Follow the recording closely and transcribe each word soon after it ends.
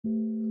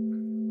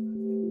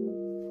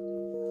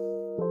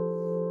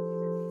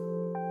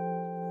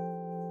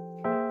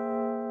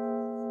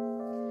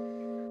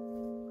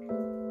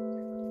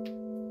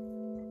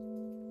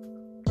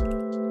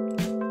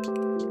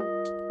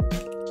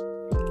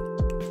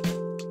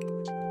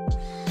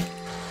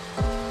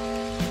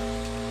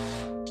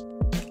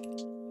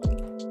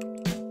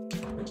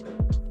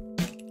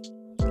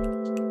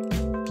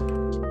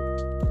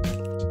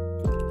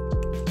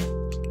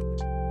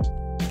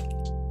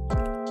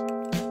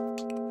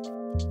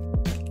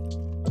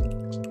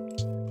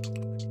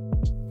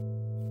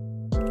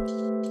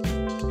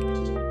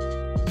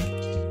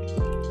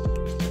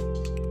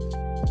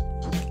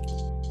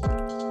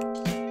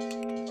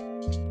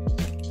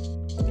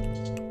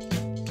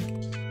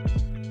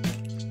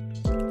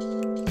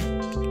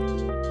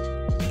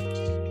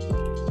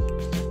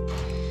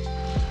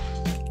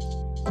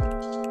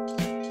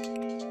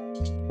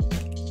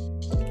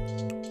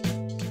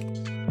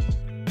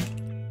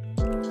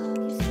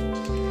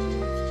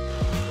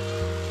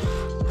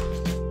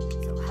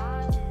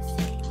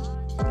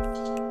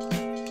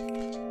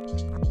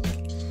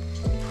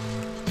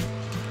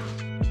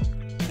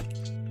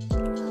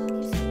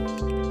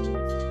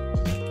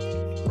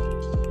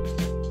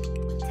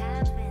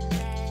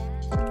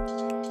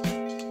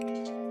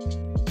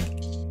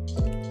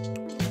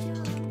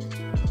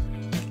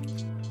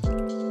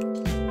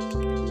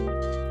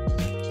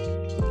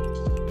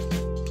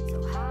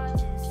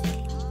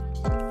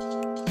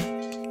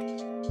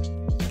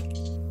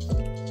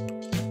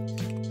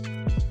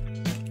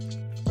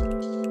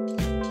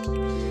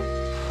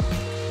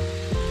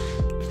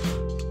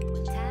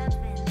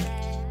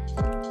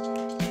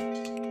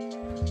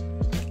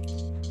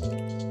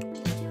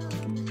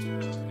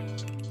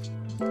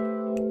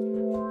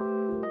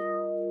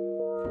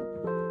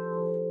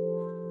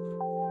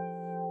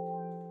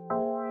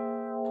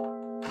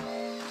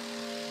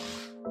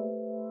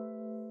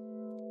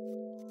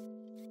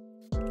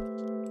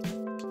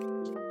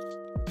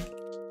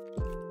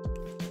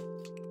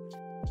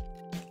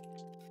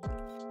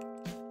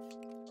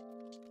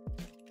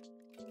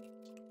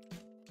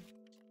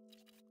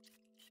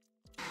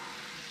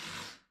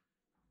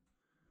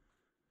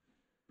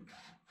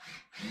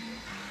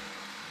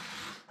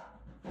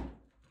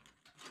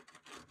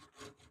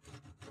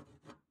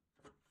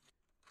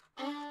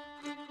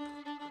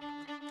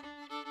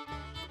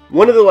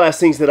One of the last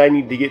things that I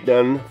need to get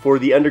done for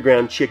the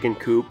underground chicken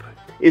coop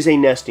is a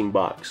nesting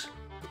box.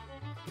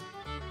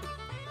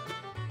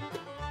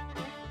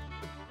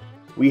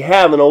 We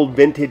have an old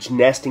vintage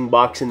nesting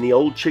box in the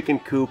old chicken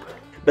coop,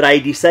 but I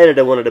decided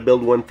I wanted to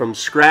build one from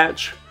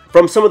scratch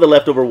from some of the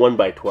leftover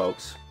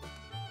 1x12s.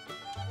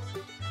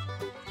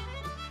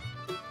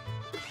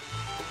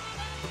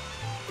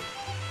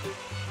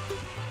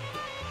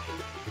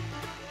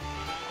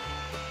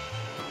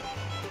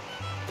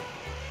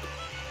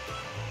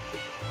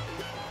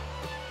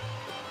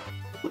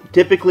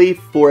 Typically,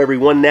 for every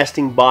one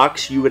nesting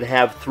box, you would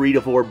have 3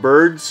 to 4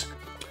 birds.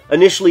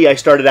 Initially, I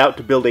started out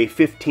to build a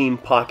 15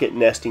 pocket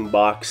nesting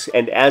box,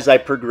 and as I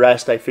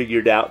progressed, I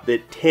figured out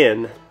that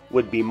 10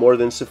 would be more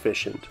than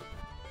sufficient.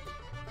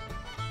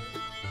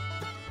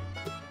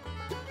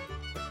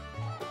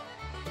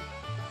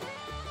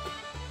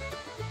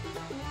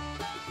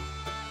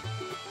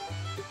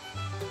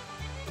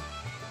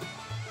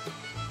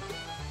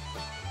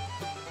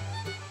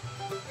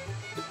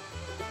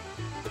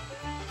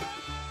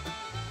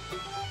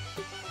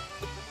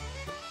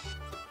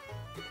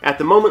 At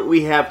the moment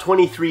we have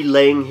 23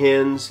 laying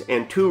hens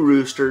and 2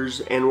 roosters,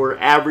 and we're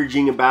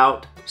averaging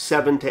about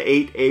 7 to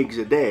 8 eggs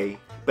a day.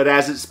 But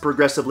as it's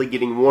progressively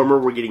getting warmer,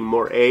 we're getting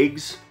more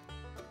eggs.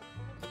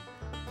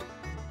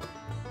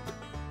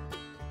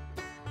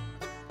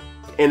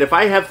 And if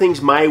I have things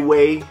my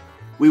way,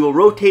 we will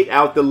rotate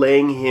out the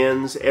laying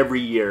hens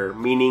every year,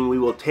 meaning we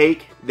will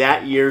take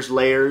that year's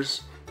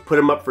layers, put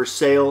them up for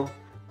sale,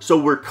 so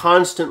we're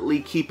constantly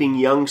keeping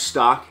young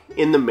stock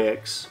in the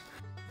mix.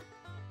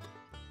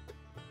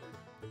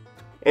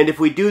 And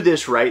if we do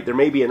this right, there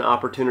may be an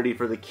opportunity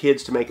for the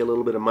kids to make a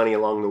little bit of money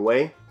along the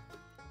way.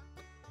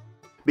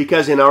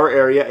 Because in our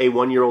area, a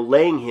 1-year-old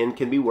laying hen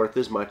can be worth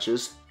as much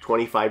as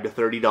 $25 to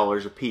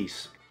 $30 a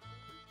piece.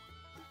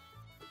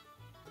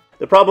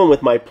 The problem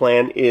with my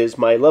plan is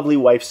my lovely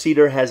wife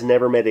Cedar has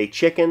never met a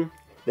chicken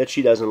that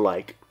she doesn't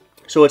like.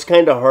 So it's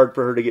kind of hard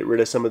for her to get rid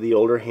of some of the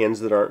older hens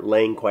that aren't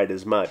laying quite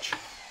as much.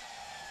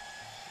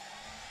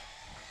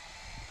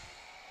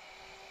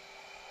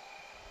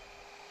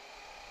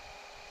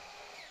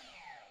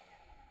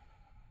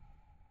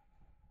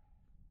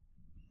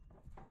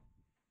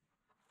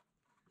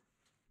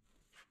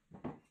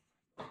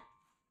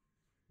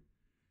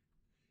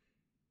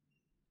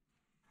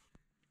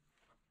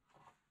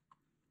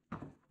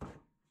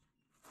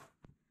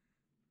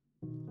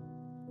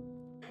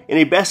 In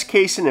a best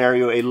case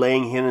scenario, a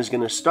laying hen is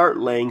going to start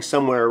laying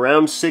somewhere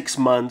around 6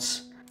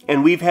 months,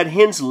 and we've had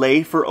hens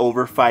lay for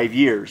over 5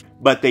 years,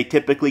 but they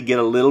typically get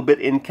a little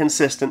bit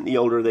inconsistent the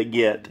older they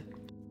get.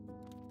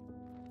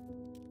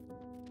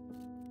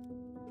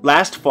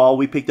 Last fall,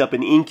 we picked up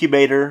an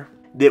incubator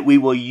that we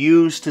will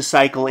use to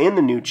cycle in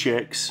the new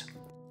chicks.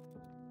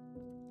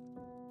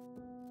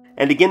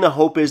 And again, the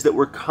hope is that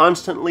we're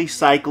constantly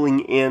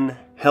cycling in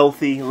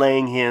healthy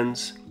laying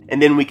hens,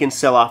 and then we can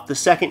sell off the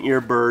second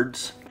year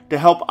birds to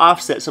help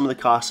offset some of the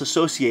costs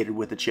associated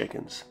with the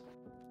chickens.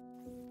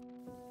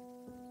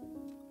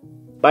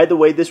 By the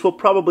way, this will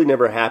probably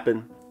never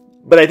happen,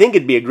 but I think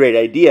it'd be a great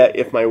idea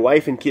if my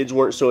wife and kids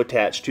weren't so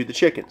attached to the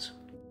chickens.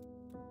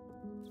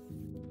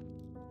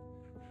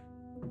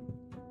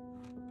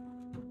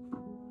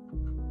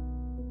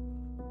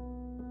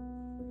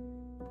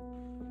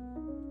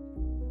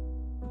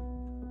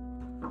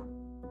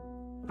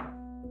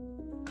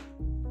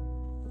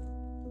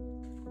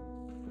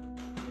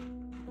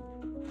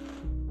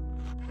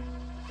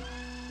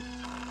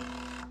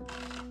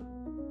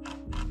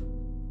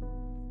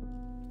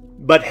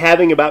 But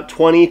having about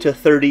 20 to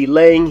 30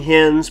 laying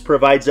hens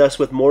provides us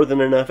with more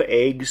than enough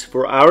eggs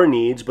for our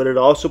needs, but it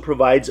also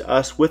provides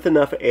us with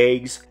enough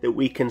eggs that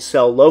we can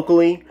sell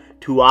locally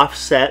to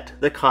offset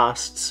the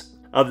costs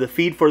of the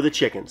feed for the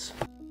chickens.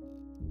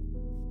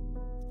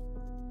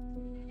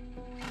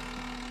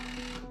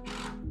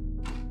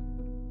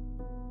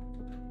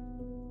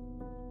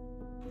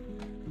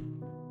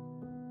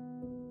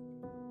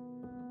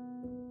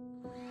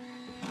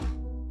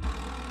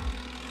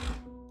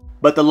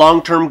 But the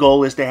long-term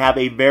goal is to have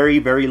a very,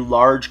 very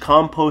large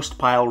compost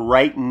pile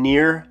right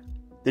near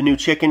the new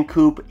chicken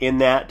coop in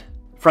that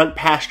front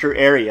pasture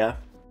area,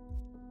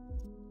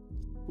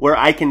 where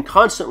I can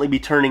constantly be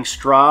turning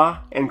straw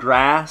and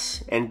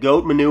grass and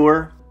goat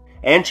manure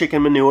and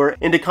chicken manure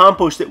into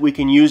compost that we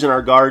can use in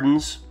our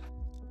gardens.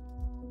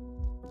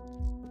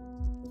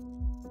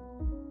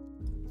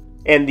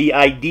 And the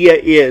idea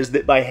is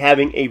that by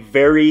having a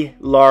very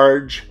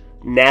large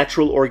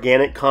natural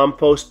organic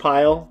compost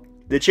pile,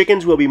 the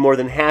chickens will be more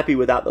than happy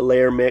without the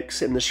layer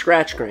mix and the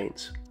scratch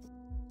grains.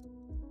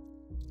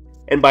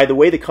 And by the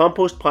way, the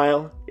compost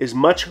pile is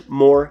much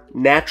more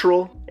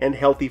natural and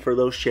healthy for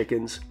those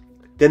chickens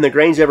than the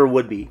grains ever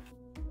would be.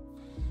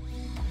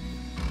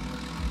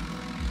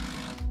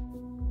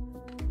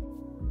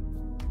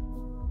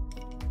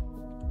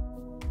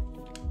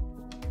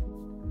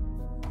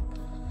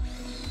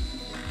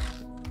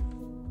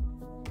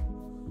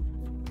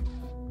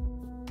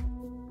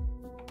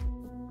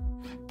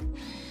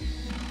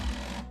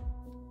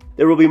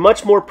 there will be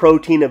much more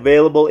protein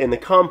available in the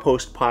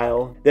compost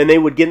pile than they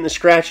would get in the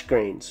scratch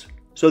grains,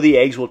 so the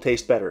eggs will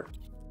taste better.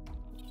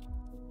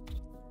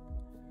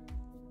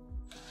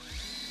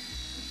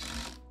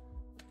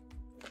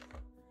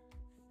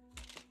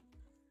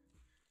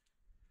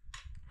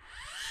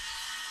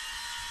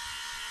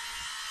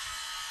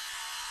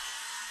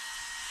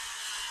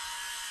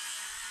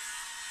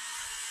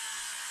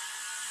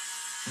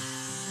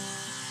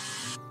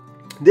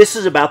 This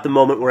is about the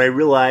moment where I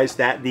realized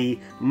that the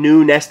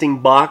new nesting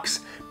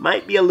box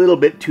might be a little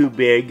bit too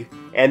big,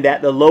 and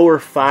that the lower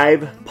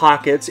 5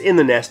 pockets in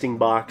the nesting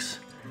box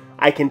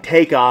I can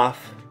take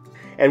off,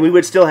 and we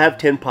would still have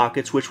 10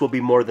 pockets, which will be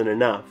more than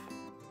enough.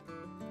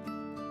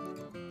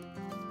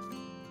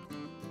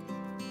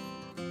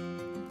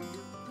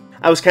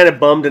 I was kind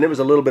of bummed, and it was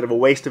a little bit of a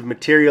waste of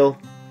material,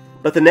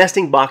 but the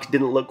nesting box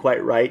didn't look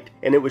quite right,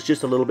 and it was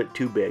just a little bit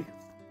too big.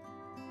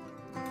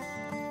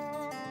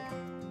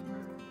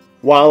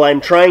 While I'm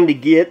trying to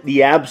get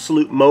the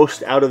absolute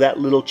most out of that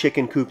little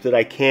chicken coop that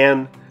I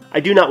can, I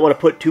do not want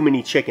to put too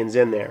many chickens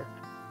in there.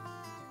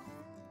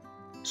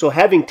 So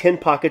having 10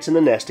 pockets in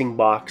the nesting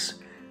box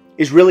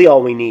is really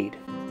all we need.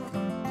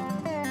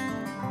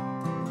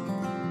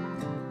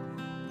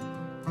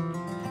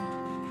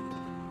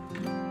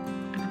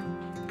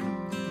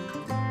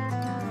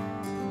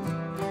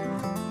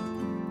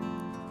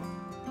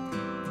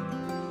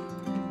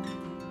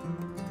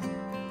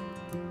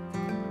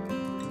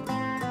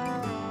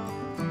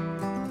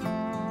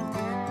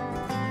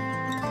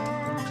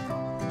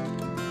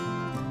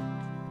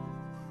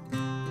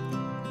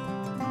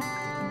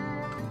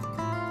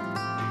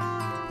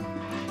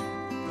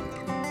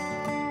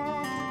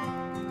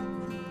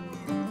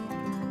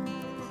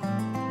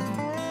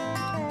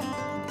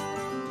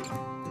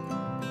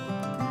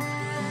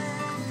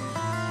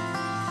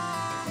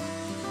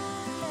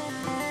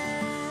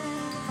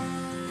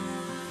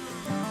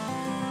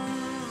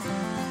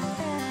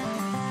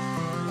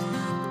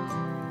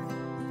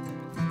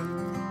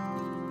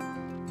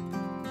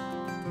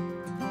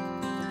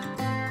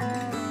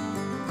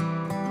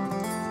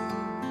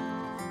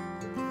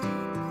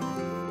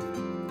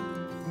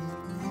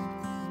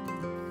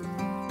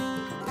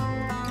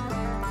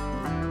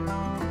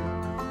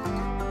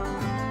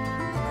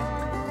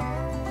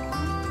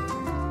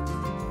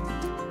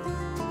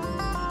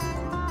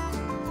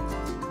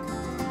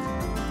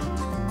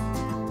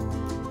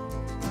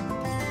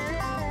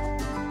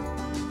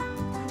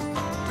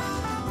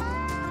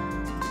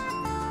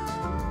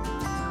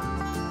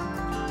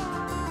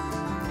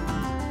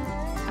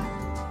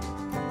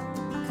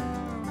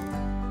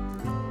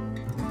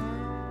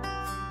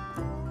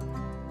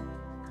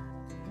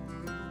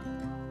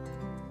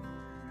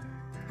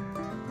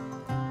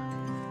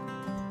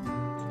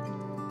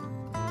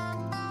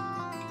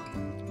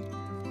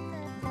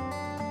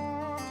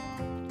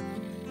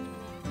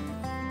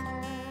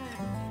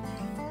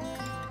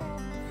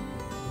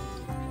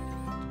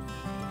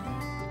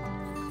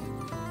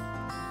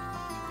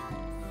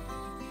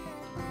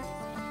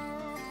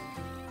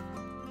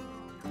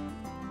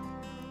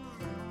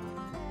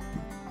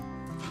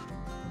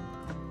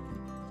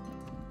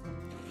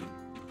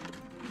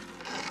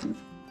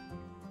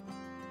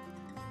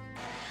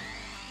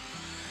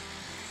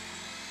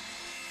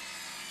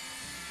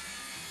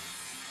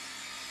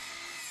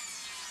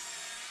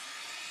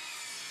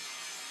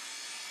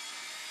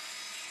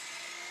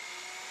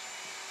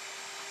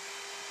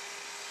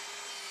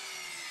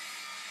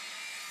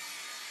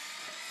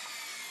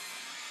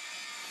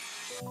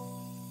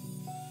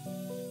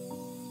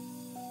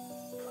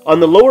 On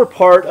the lower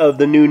part of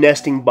the new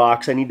nesting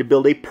box, I need to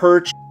build a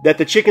perch that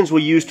the chickens will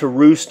use to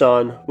roost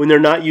on when they're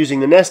not using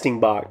the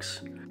nesting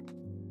box.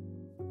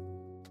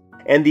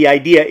 And the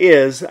idea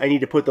is I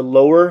need to put the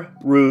lower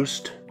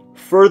roost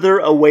further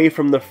away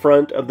from the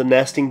front of the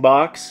nesting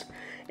box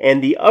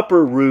and the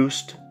upper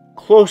roost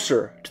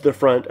closer to the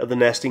front of the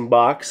nesting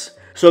box,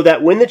 so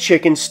that when the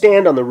chickens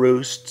stand on the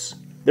roosts,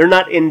 they're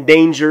not in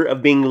danger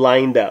of being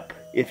lined up,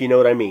 if you know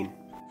what I mean.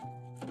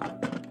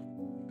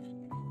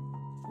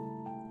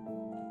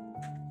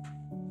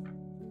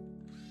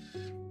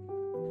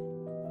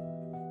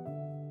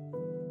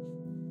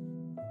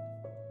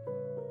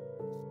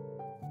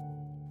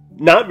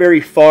 Not very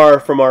far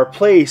from our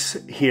place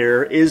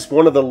here is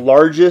one of the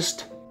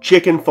largest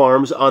chicken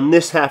farms on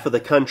this half of the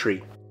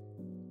country.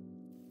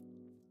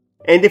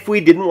 And if we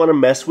didn't want to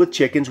mess with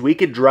chickens, we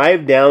could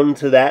drive down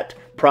to that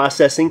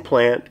processing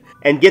plant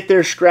and get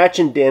their scratch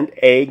and dent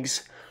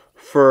eggs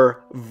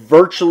for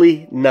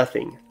virtually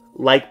nothing,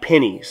 like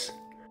pennies.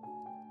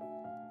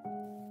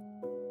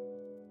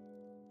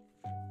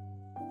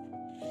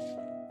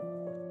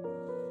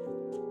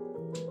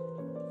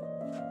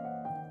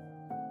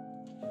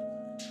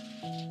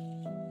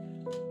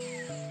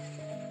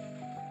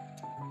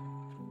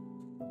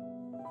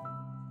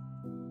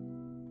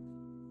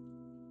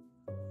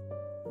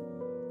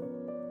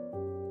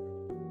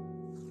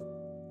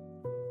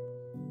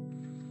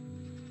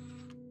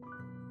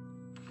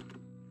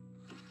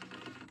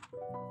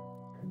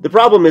 The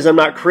problem is I'm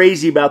not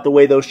crazy about the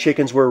way those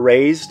chickens were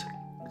raised.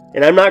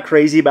 And I'm not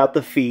crazy about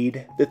the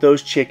feed that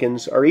those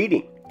chickens are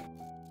eating.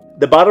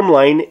 The bottom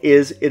line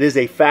is it is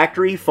a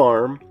factory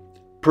farm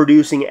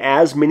producing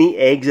as many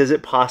eggs as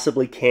it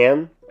possibly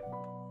can.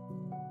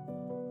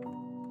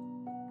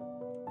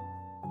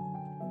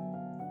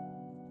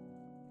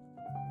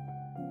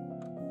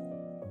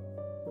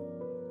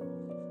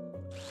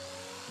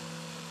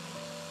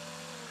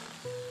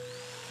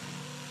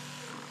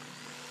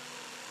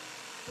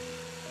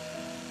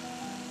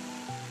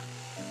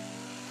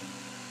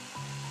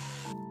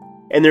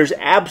 And there's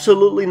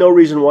absolutely no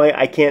reason why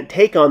I can't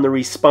take on the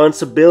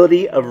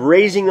responsibility of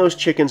raising those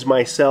chickens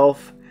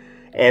myself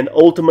and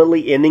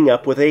ultimately ending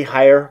up with a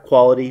higher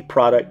quality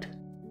product.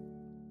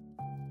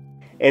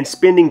 And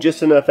spending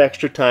just enough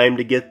extra time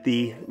to get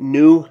the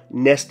new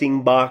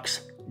nesting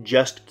box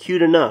just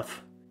cute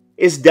enough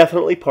is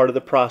definitely part of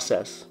the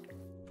process.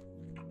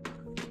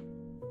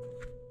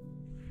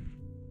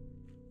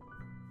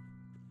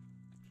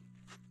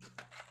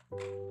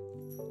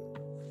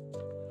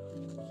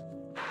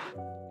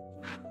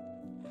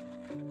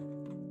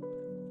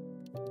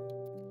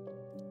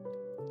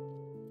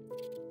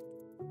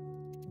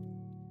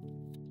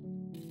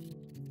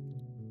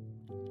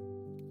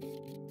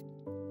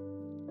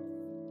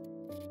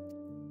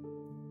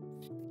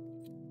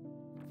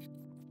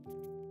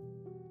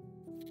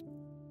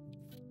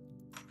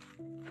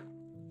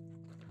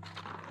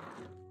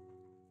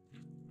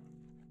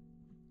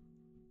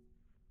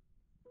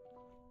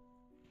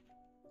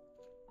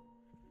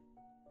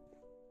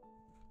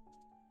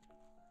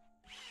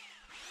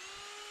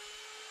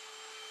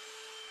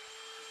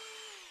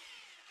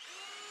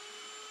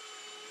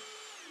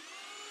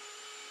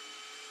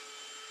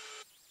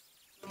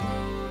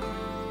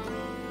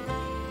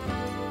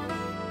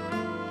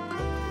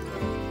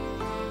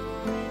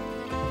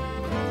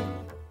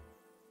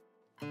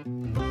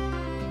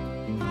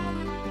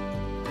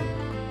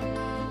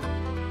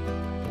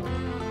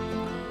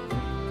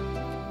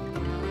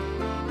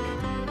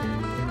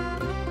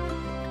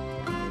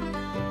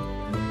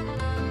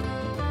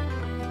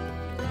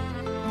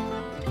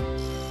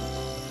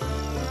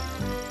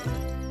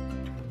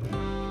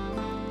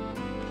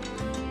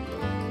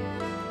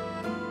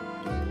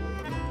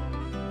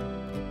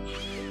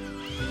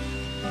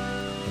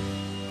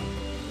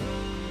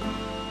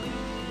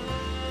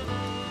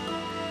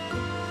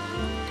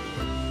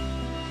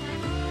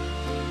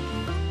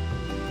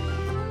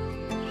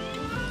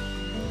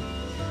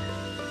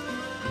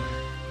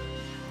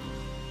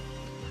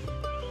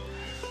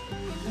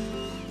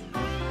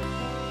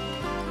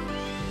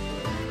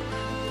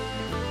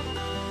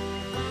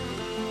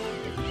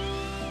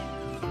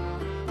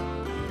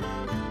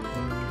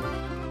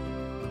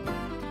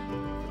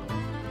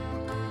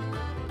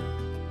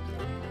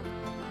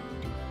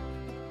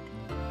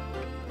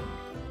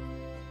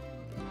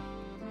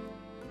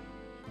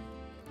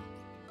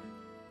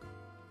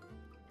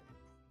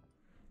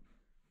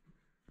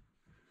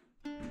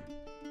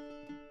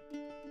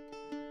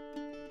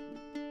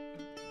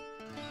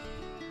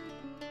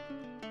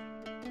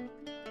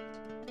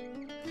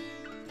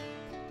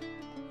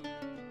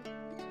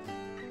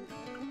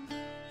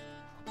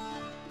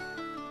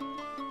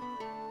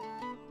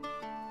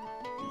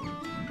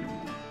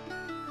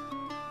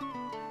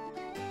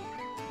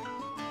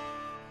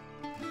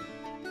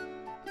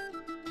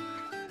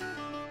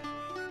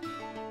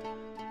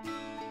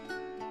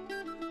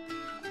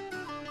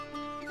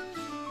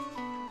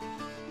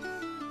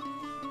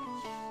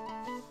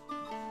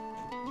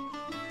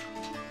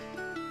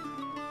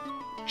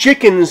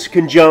 Chickens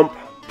can jump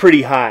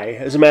pretty high.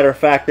 As a matter of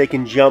fact, they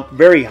can jump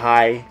very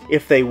high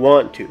if they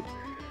want to.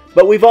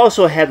 But we've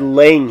also had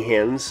laying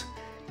hens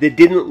that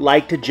didn't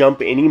like to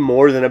jump any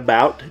more than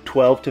about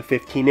 12 to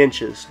 15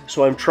 inches.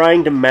 So I'm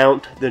trying to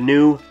mount the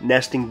new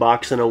nesting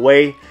box in a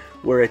way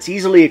where it's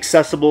easily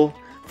accessible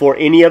for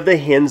any of the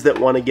hens that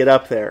want to get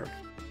up there.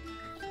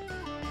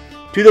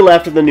 To the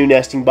left of the new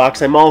nesting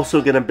box, I'm also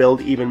going to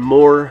build even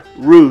more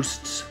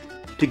roosts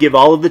to give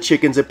all of the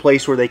chickens a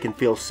place where they can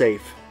feel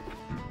safe.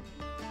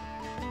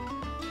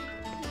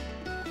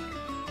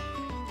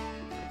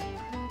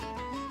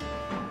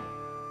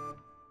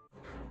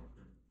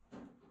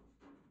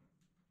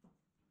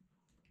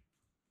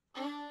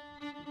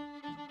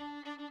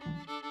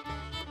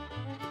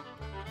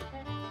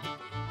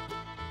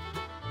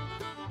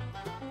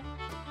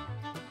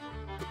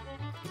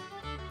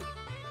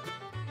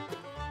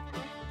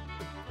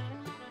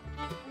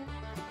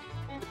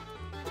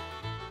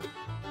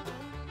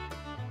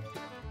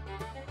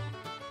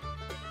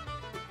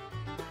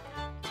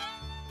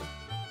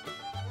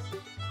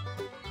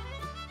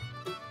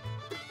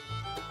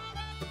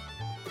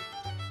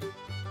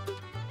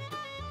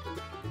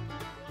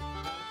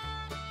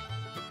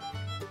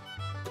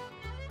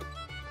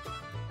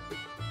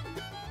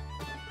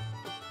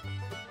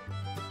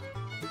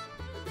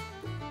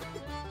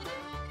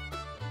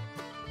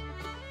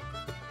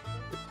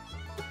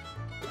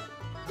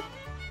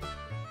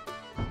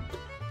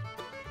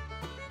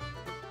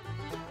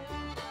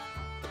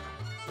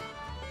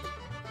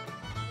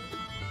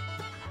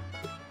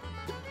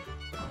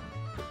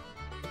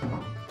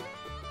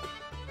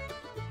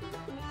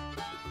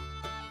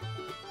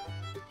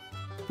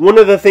 One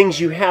of the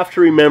things you have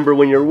to remember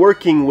when you're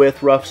working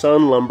with rough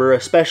sawn lumber,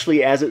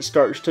 especially as it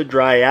starts to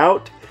dry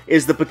out,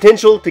 is the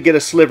potential to get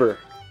a sliver.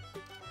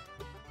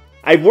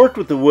 I've worked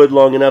with the wood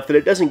long enough that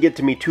it doesn't get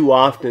to me too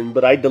often,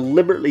 but I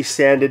deliberately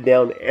sanded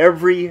down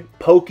every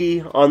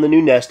pokey on the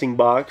new nesting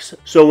box,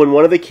 so when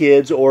one of the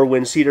kids or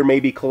when Cedar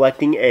may be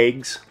collecting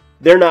eggs,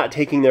 they're not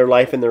taking their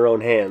life in their own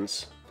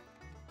hands.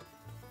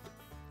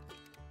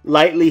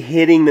 Lightly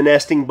hitting the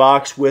nesting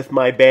box with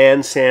my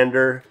band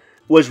sander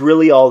was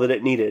really all that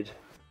it needed.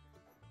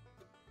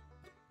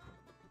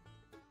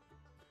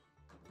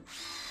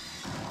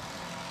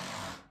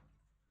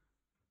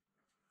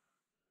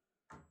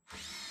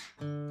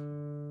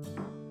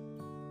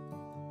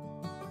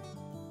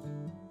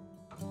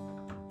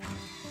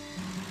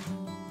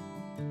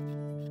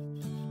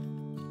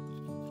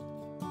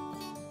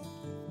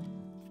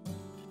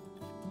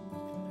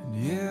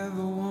 You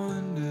ever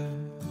wonder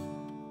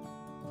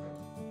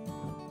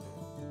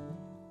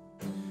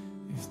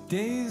if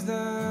days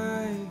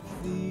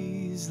like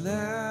these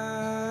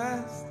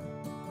last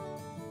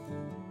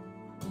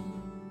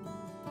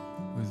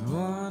with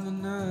one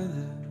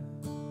another,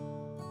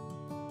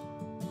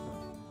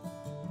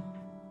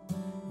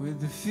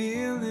 with the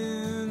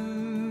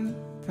feeling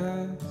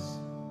pass?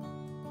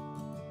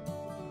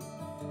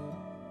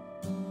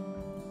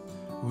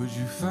 Would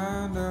you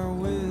find out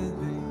with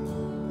me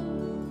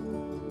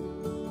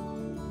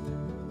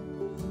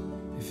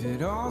if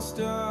it all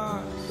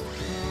starts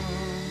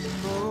to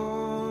crumble?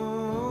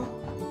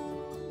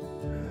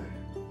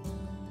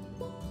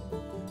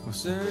 We'll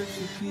search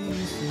for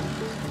pieces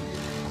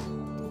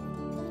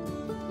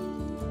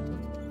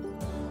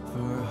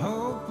for a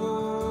hope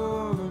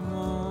or a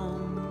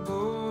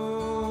mumble.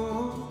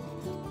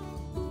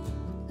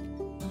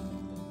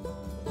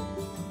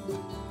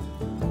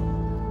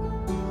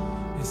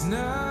 It's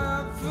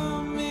not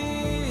for me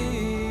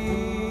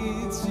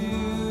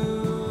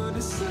to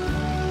decide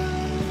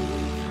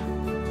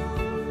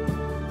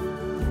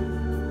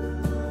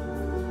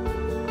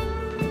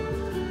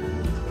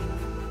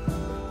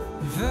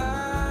if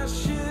I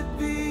should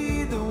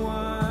be the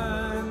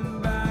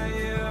one by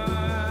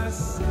your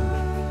side.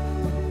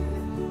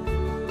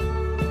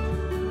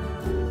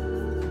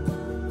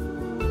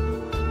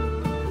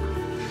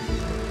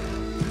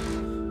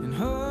 And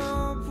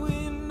hope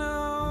we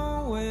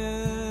know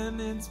when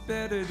it's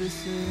better to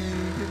say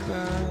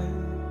goodbye.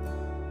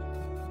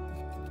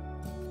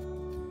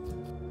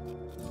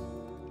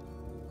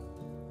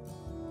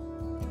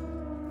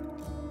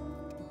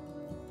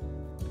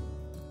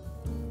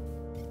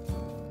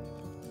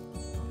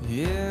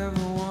 You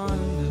ever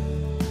wonder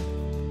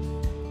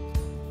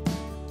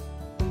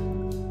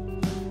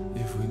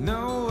if we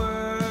know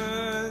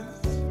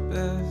what's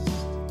best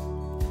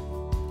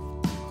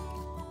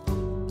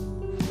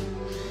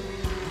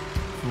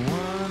for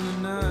one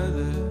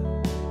another?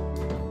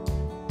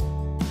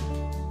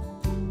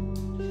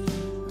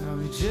 Are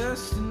we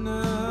just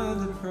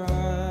another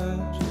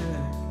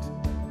project?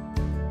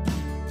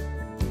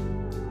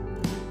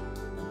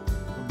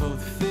 We're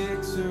both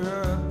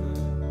fixer-uppers,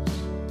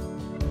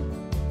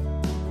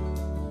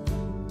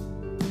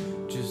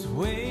 just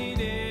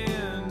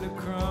waiting to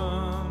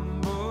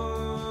crumble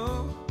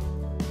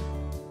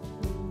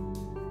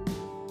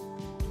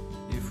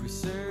if we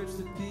search